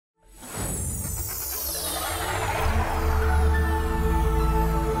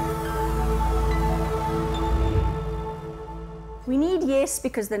need yes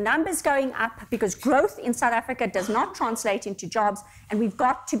because the numbers going up, because growth in South Africa does not translate into jobs, and we've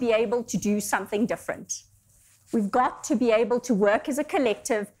got to be able to do something different. We've got to be able to work as a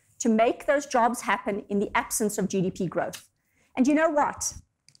collective to make those jobs happen in the absence of GDP growth. And you know what?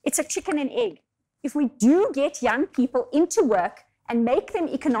 It's a chicken and egg. If we do get young people into work and make them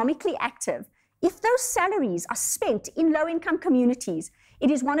economically active, if those salaries are spent in low-income communities,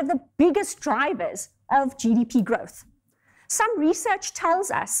 it is one of the biggest drivers of GDP growth. Some research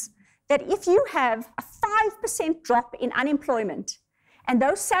tells us that if you have a 5% drop in unemployment and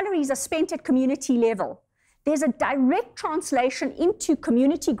those salaries are spent at community level, there's a direct translation into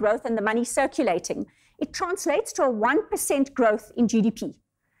community growth and the money circulating. It translates to a 1% growth in GDP.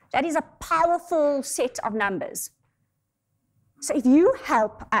 That is a powerful set of numbers. So if you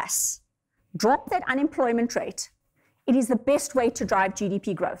help us drop that unemployment rate, it is the best way to drive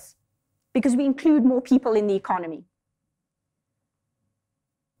GDP growth because we include more people in the economy.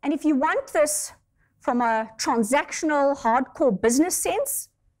 And if you want this from a transactional, hardcore business sense,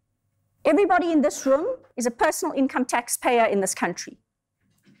 everybody in this room is a personal income taxpayer in this country.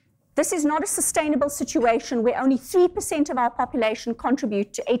 This is not a sustainable situation where only 3% of our population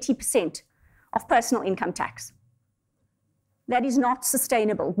contribute to 80% of personal income tax. That is not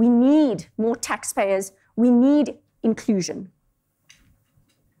sustainable. We need more taxpayers. We need inclusion.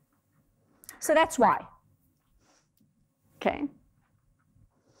 So that's why. Okay.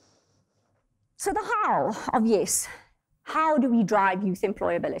 So the how of YES. How do we drive youth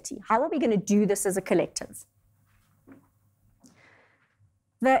employability? How are we going to do this as a collective?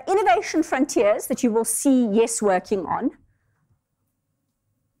 The innovation frontiers that you will see YES working on,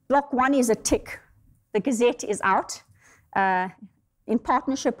 block 1 is a tick. The Gazette is out in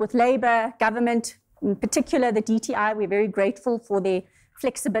partnership with Labour, government, in particular the DTI. We're very grateful for their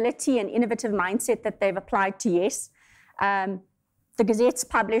flexibility and innovative mindset that they've applied to YES. The Gazette's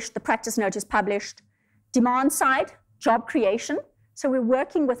published, the practice note is published. Demand side, job creation. So we're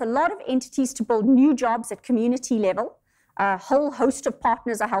working with a lot of entities to build new jobs at community level. A whole host of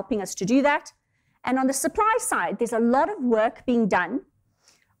partners are helping us to do that. And on the supply side, there's a lot of work being done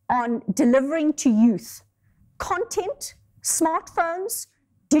on delivering to youth content, smartphones,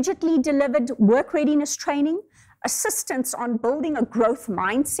 digitally delivered work readiness training, assistance on building a growth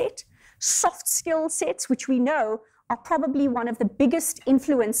mindset, soft skill sets, which we know are probably one of the biggest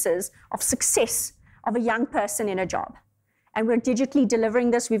influences of success of a young person in a job. And we're digitally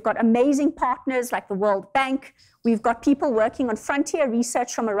delivering this. We've got amazing partners like the World Bank. We've got people working on frontier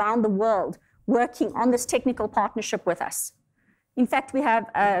research from around the world working on this technical partnership with us. In fact, we have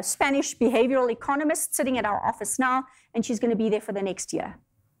a Spanish behavioral economist sitting at our office now, and she's going to be there for the next year.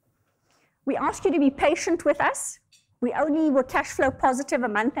 We ask you to be patient with us. We only were cash flow positive a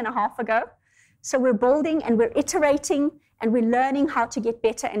month and a half ago. So we're building and we're iterating and we're learning how to get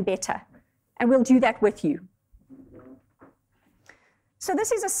better and better. And we'll do that with you. So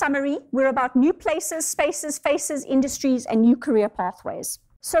this is a summary. We're about new places, spaces, faces, industries, and new career pathways.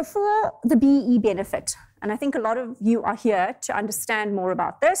 So for the BEE benefit, and I think a lot of you are here to understand more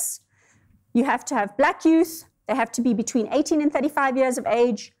about this, you have to have Black youth. They have to be between 18 and 35 years of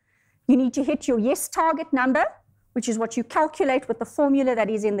age. You need to hit your YES target number, which is what you calculate with the formula that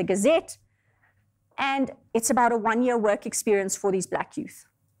is in the Gazette. And it's about a 1-year work experience for these Black youth.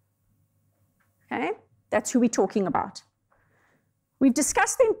 Okay? That's who we're talking about. We've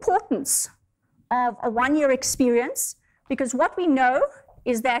discussed the importance of a 1-year experience because what we know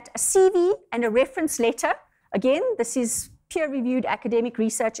is that a CV and a reference letter, again, this is peer-reviewed academic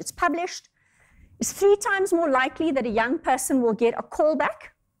research, it's published, is 3 times more likely that a young person will get a call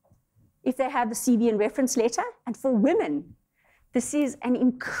back if they have the CV and reference letter. And for women, this is an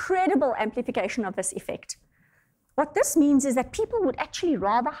incredible amplification of this effect. What this means is that people would actually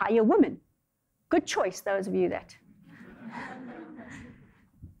rather hire women. Good choice, those of you that.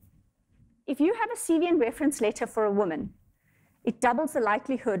 If you have a CV and reference letter for a woman, it doubles the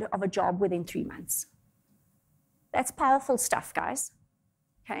likelihood of a job within 3 months. That's powerful stuff, guys.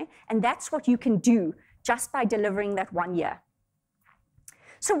 Okay? And that's what you can do just by delivering that 1 year.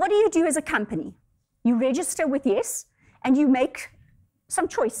 So what do you do as a company? You register with YES, and you make some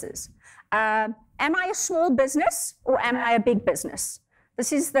choices. Am I a small business or am I a big business?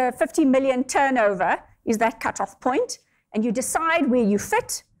 This is the 50 million turnover is that cutoff point, and you decide where you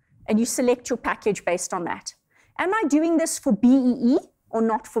fit, and you select your package based on that. Am I doing this for BEE or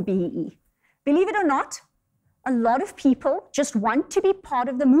not for BEE? Believe it or not, a lot of people just want to be part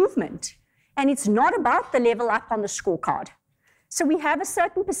of the movement, and it's not about the level up on the scorecard. So we have a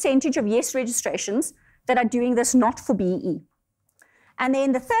certain percentage of YES registrations that are doing this not for BEE. And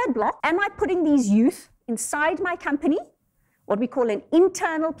then the third block, am I putting these youth inside my company what we call an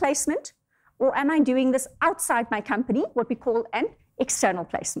internal placement, or am I doing this outside my company, what we call an external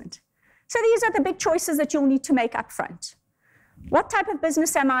placement? So these are the big choices that you'll need to make up front. What type of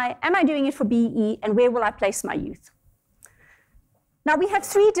business am I? Am I doing it for BEE, and where will I place my youth? Now, we have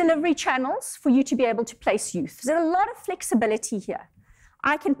 3 delivery channels for you to be able to place youth. There's a lot of flexibility here.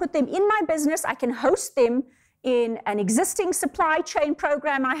 I can put them in my business. I can host them in an existing supply chain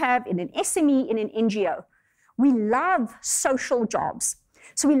program I have, in an SME, in an NGO. We love social jobs.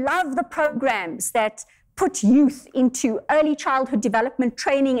 So we love the programs that put youth into early childhood development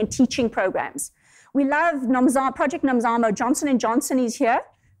training and teaching programs. We love Project Nomzamo. Johnson & Johnson is here,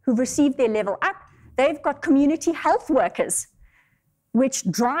 who've received their level up. They've got community health workers, which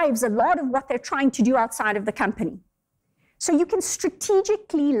drives a lot of what they're trying to do outside of the company. So you can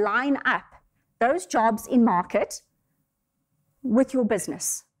strategically line up those jobs in market with your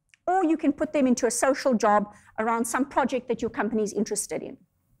business. Or you can put them into a social job around some project that your company is interested in.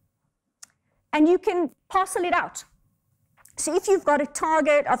 And you can parcel it out. So if you've got a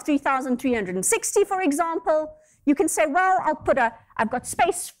target of 3,360, for example, you can say, well, I've got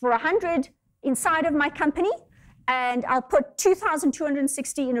space for 100 inside of my company, and I'll put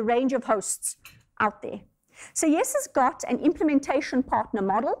 2,260 in a range of hosts out there. So YES has got an implementation partner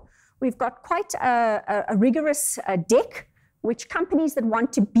model. We've got quite a rigorous deck, which companies that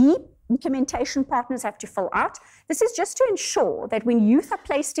want to be implementation partners have to fill out. This is just to ensure that when youth are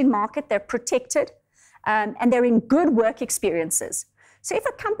placed in market, they're protected and they're in good work experiences. So if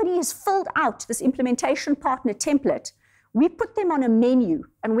a company has filled out this implementation partner template, we put them on a menu.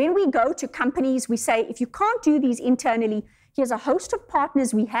 And when we go to companies, we say, if you can't do these internally, here's a host of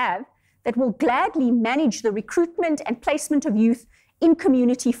partners we have that will gladly manage the recruitment and placement of youth in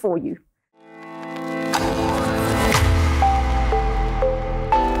community for you.